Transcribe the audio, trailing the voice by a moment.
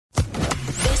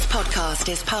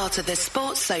podcast is part of the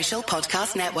Sports Social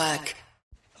Podcast Network.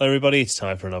 Hello everybody, it's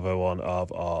time for another one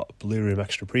of our Blue Room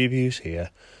Extra previews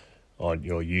here on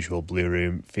your usual Blue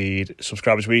Room feed.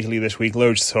 Subscribers Weekly this week,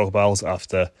 loads to talk about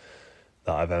after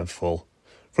that eventful,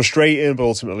 frustrating but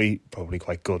ultimately probably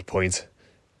quite good point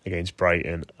against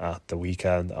Brighton at the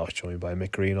weekend. I was joined by Mick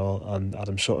Greenall and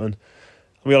Adam Sutton, and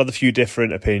we had a few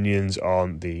different opinions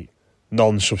on the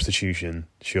non-substitution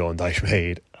Sean Dyche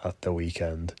made at the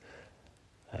weekend.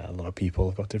 A lot of people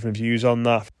have got different views on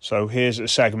that. So here's a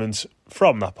segment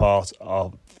from that part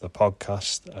of the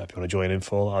podcast. If you want to join in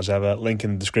full, as ever, link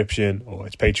in the description, or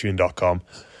it's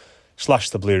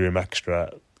patreon.com/the Blue Room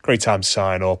Extra. Great time to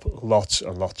sign up. Lots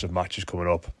and lots of matches coming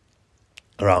up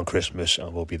around Christmas,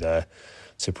 and we'll be there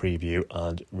to preview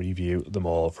and review them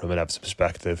all from an Everton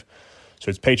perspective. So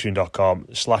it's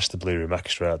patreon.com/the Blue Room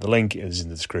Extra. The link is in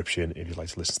the description if you'd like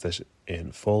to listen to this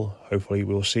in full. Hopefully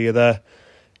we'll see you there.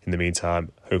 In the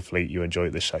meantime, hopefully you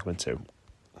enjoyed this segment too.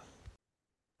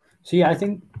 So yeah, I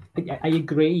think I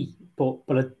agree, but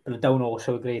I don't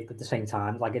also agree at the same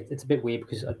time. Like it's a bit weird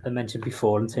because I mentioned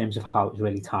before in terms of how it was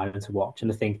really tiring to watch,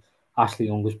 and I think Ashley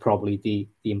Young was probably the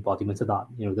embodiment of that.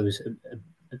 You know, there was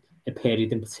a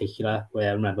period in particular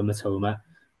where I remember Matoma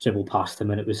dribbled past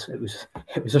him, and it was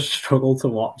a struggle to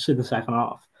watch in the second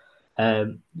half.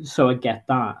 So I get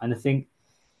that, and I think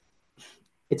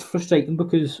it's frustrating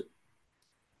because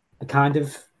I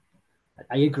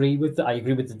agree with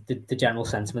the general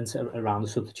sentiments around the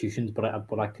substitutions, but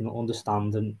I can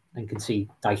understand and can see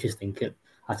Dyche's thinking.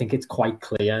 I think it's quite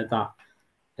clear that,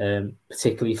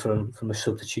 particularly from a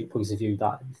substitute point of view,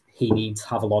 that he needs to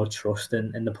have a lot of trust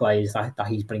in the players that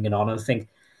he's bringing on. And I think,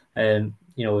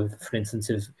 for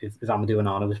instance, if Amadou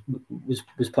Onana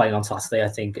was playing on Saturday, I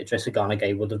think Idrissa Gana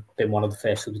Gueye would have been one of the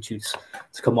first substitutes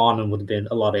to come on and would have been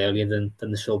a lot earlier than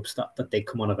the subs that did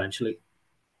come on eventually.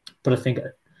 But I think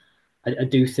I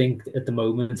do think at the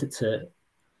moment it's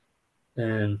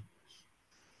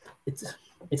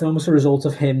almost a result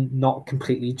of him not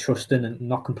completely trusting and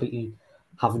not completely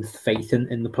having faith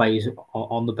in the players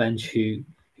on the bench who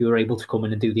are able to come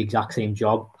in and do the exact same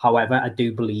job. However, I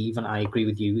do believe, and I agree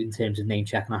with you in terms of name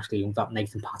checking Ashley Young, that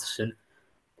Nathan Patterson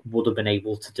would have been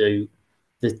able to do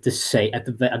the same at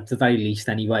the very least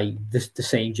anyway. The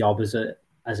same job as a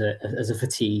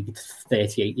fatigued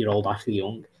 38-year-old Ashley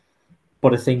Young.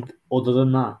 But I think other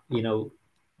than that,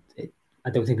 I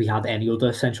don't think we had any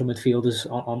other central midfielders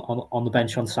on the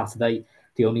bench on Saturday.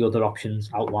 The only other options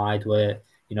out wide were,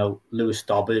 Lewis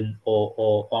Dobbin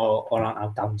or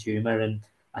Danjuma, and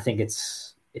I think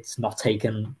it's not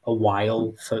taken a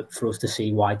while for us to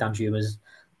see why Danjuma's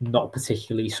not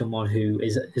particularly someone who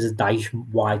is a Dyche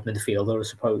wide midfielder, I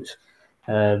suppose.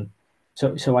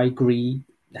 So I agree.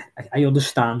 I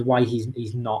understand why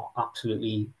he's not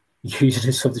absolutely using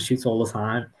his substitutes all the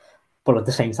time, but at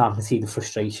the same time I can see the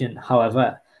frustration.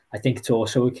 However, I think it's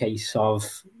also a case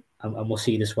of, and we'll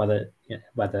see this whether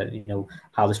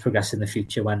how this progresses in the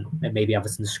future when maybe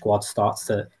Everton's squad starts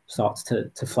to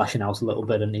fleshing out a little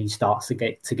bit and he starts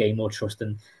to gain more trust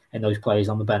in those players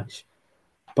on the bench.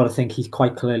 But I think he's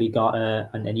quite clearly got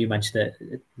and you mentioned it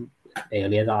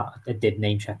earlier that I did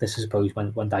name check this, I suppose,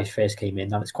 when Dyche first came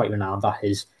in, and it's quite renowned that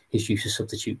his use of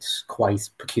substitutes quite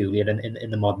peculiar in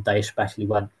the modern day, especially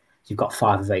when you've got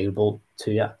 5 available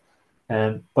to you.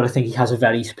 But I think he has a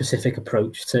very specific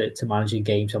approach to managing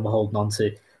games, and we're holding on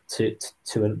to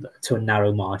a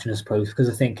narrow margin, I suppose, because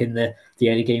I think in the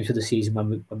early games of the season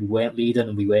when we weren't leading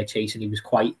and we were chasing, he was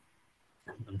quite,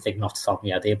 I'm thinking off the top of my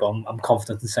head here, but I'm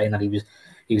confident in saying that he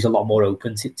was a lot more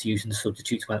open to using the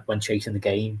substitutes when chasing the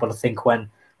game. But I think when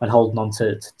holding on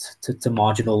to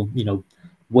marginal,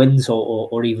 wins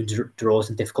or even draws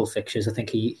in difficult fixtures, I think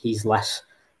he's less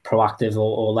proactive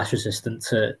or less resistant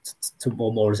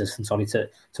or more resistant,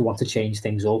 to want to change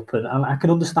things up. And I can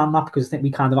understand that because I think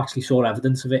we kind of actually saw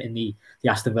evidence of it in the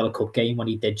Aston Villa Cup game when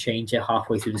he did change it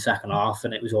halfway through the second half,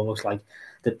 and it was almost like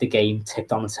that the game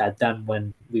tipped on its head then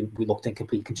when we looked in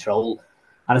complete control.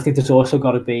 And I think there's also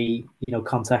got to be,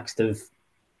 context of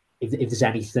if there's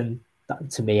anything that,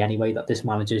 to me anyway, that this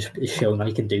manager has shown that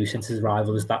he can do since his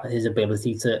arrival, is that his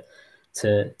ability to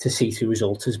see through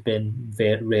results has been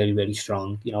really, really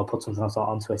strong. I put something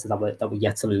on Twitter that we're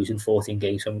yet to lose in 14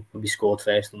 games when we scored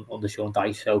first under Sean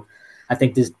Dyche. So I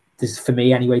think there's for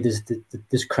me anyway,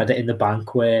 there's credit in the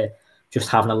bank where just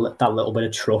having that little bit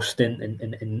of trust in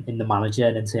the manager,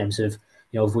 and in terms of,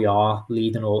 if we are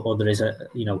leading or there is a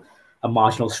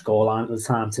marginal scoreline at the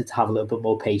time, to have a little bit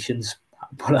more patience.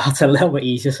 But that's a little bit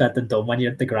easier said than done when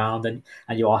you're at the ground and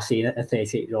you are seeing a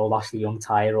 38-year-old Ashley Young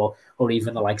tired, or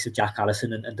even the likes of Jack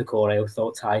Harrison and Decore, who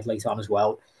thought tired late on as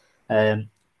well.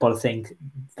 But I think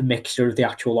the mixture of the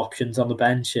actual options on the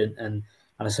bench and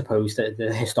I suppose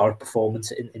the historic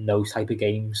performance in those type of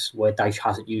games where Dyche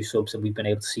hasn't used subs and we've been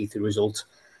able to see the result,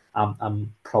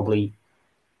 I'm probably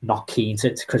not keen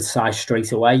to criticise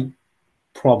straight away.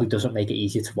 Probably doesn't make it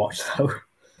easier to watch though.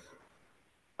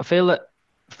 I feel that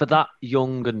for that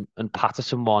Young and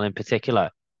Patterson one in particular,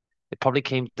 it probably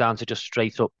came down to just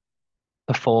straight up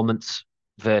performance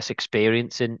versus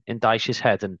experience in Dyche's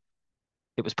head. And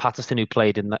it was Patterson who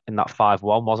played in that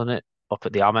 5-1, wasn't it? Up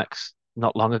at the Amex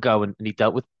not long ago, and he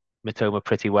dealt with Mitoma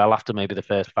pretty well after maybe the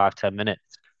first 5-10 minutes.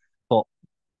 But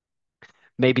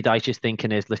maybe Dyche's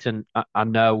thinking is, listen, I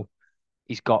know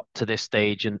he's got to this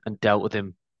stage and dealt with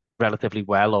him relatively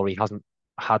well, or he hasn't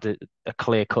had a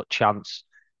clear-cut chance,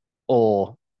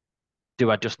 or do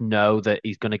I just know that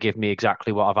he's going to give me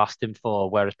exactly what I've asked him for?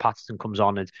 Whereas Patterson comes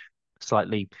on and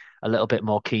slightly a little bit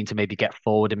more keen to maybe get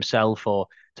forward himself or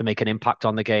to make an impact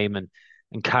on the game, and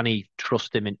can he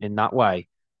trust him in that way?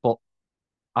 But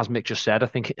as Mick just said, I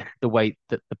think the way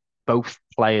that both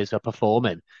players are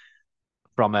performing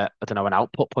from I don't know, an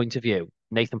output point of view,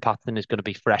 Nathan Patterson is going to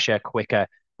be fresher, quicker,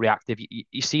 reactive.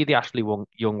 You see the Ashley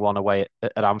Young one away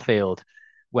at Anfield,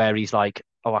 where he's like,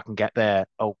 "Oh, I can get there.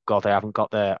 Oh God, I haven't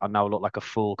got there. I now look like a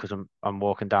fool because I'm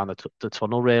walking down the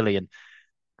tunnel, really." And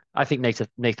I think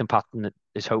Nathan Patterson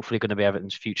is hopefully going to be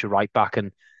Everton's future right back.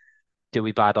 And do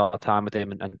we bide our time with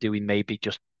him, and do we maybe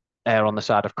just err on the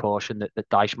side of caution that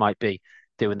Dyche might be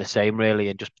doing the same, really,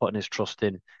 and just putting his trust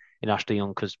in Ashley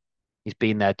Young because he's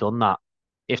been there, done that.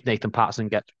 If Nathan Patterson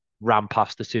gets ran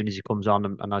past as soon as he comes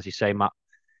on, and as you say, Matt,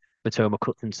 Matoma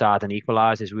cuts inside and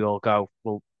equalises, we all go,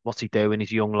 well, what's he doing?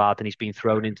 He's a young lad and he's been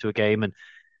thrown into a game, and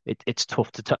it's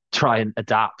tough to try and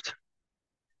adapt.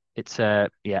 It's yeah,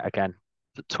 again,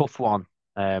 a tough one.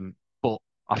 But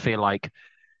I feel like,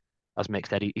 as Mick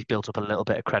said, he's built up a little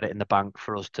bit of credit in the bank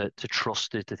for us to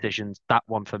trust his decisions. That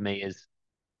one for me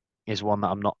is one that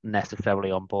I'm not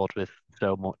necessarily on board with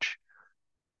so much.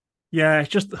 Yeah, it's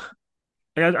just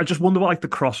I just wonder what like the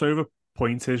crossover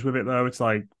point is with it though. It's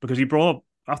like because he brought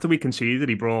after we conceded,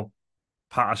 he brought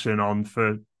Patterson on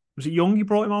for was it Young? He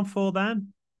brought him on for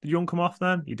then. Did Young come off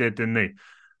then? He did, didn't he? And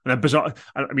then bizarre.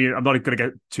 I mean, I'm not going to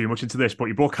get too much into this, but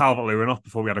he brought Calvert-Lewin off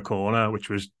before we had a corner, which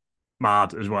was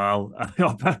mad as well.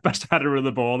 Best header of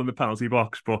the ball in the penalty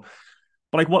box, but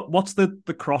like what's the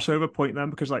crossover point then?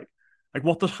 Because like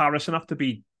what does Harrison have to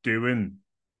be doing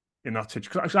in that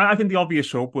situation? Because I think the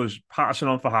obvious sub was Patterson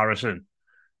on for Harrison,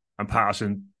 and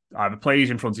Patterson either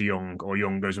plays in front of Young or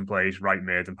Young goes and plays right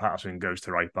mid and Patterson goes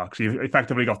to right back. So you've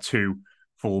effectively got two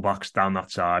fullbacks down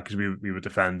that side because we were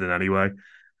defending anyway.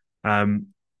 But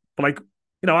like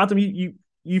Adam,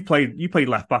 you played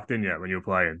left back, didn't you, when you were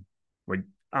playing?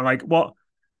 And like what?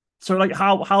 So like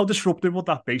how disruptive would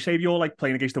that be? Say if you're like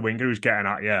playing against a winger who's getting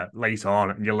at you late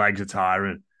on and your legs are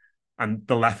tiring, and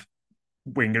the left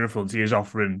winger in front of you is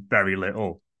offering very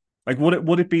little. Like,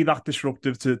 would it be that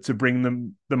disruptive to bring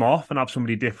them off and have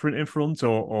somebody different in front,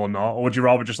 or not? Or would you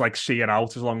rather just like see it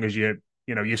out as long as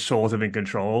you're sort of in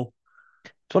control?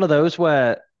 It's one of those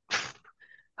where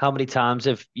how many times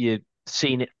have you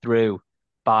seen it through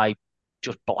by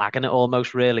just blagging it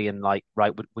almost, really, and like,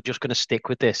 right, we're just going to stick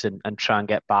with this and try and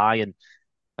get by. And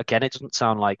again, it doesn't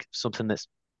sound like something that's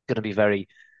going to be very,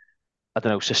 I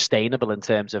don't know, sustainable in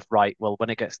terms of, right, well, when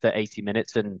it gets to 80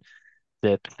 minutes and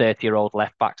the 30-year-old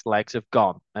left back's legs have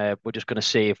gone, we're just going to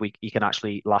see if he can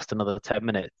actually last another 10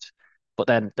 minutes. But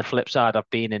then the flip side, I've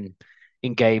been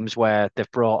in games where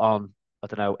they've brought on, I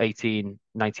don't know, 18,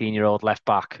 19-year-old left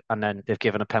back, and then they've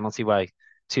given a penalty away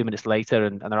 2 minutes later,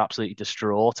 and they're absolutely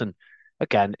distraught. And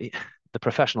again, the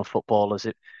professional footballers,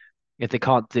 if they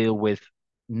can't deal with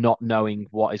not knowing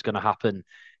what is going to happen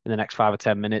in the next 5 or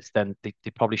 10 minutes, then they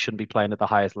probably shouldn't be playing at the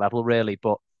highest level, really.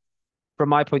 But from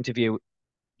my point of view,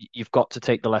 you've got to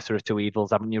take the lesser of two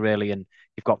evils, haven't you, really? And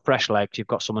you've got fresh legs, you've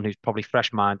got someone who's probably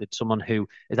fresh-minded, someone who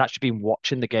has actually been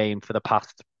watching the game for the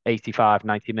past 85,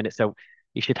 90 minutes. So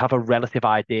you should have a relative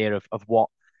idea of what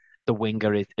the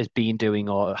winger has been doing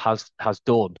or has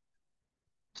done.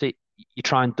 So you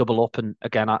try and double up. And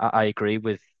again, I agree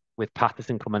with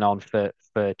Patterson coming on for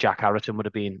Jack Harrison would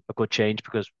have been a good change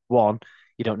because one,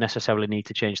 you don't necessarily need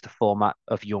to change the format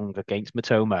of Young against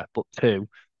Mitoma, but two,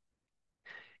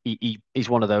 he's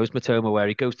one of those Matoma where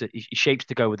he shapes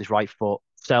to go with his right foot,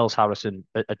 sells Harrison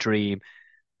a dream,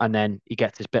 and then he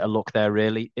gets his bit of luck there.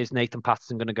 Really, is Nathan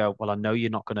Patterson going to go? Well, I know you're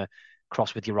not going to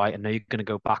cross with your right. I know you're going to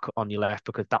go back on your left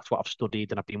because that's what I've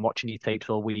studied and I've been watching your tapes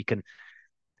all week. And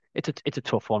it's a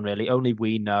tough one, really. Only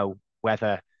we know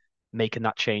whether making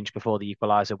that change before the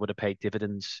equaliser would have paid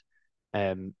dividends.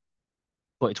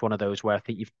 But it's one of those where I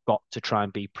think you've got to try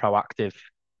and be proactive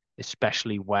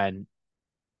especially when,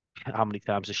 how many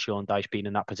times has Sean Dyche been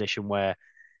in that position where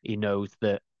he knows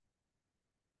that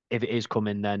if it is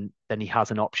coming, then he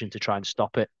has an option to try and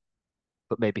stop it.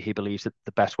 But maybe he believes that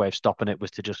the best way of stopping it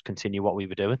was to just continue what we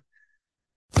were doing.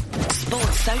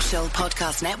 Sports Social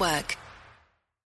Podcast Network.